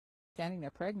standing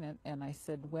there pregnant, and I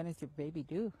said, when is your baby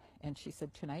due? And she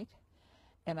said, tonight.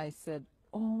 And I said,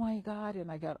 oh my God.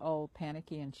 And I got all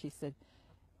panicky, and she said,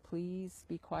 please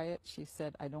be quiet. She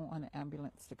said, I don't want an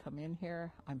ambulance to come in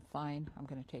here. I'm fine. I'm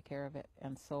going to take care of it.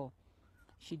 And so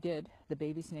she did. The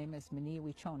baby's name is Mni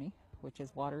Wiconi, which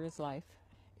is water is life.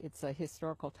 It's a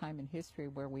historical time in history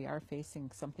where we are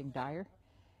facing something dire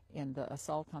in the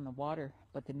assault on the water,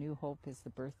 but the new hope is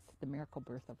the birth, the miracle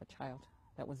birth of a child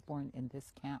that was born in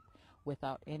this camp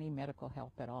without any medical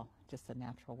help at all, just a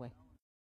natural way.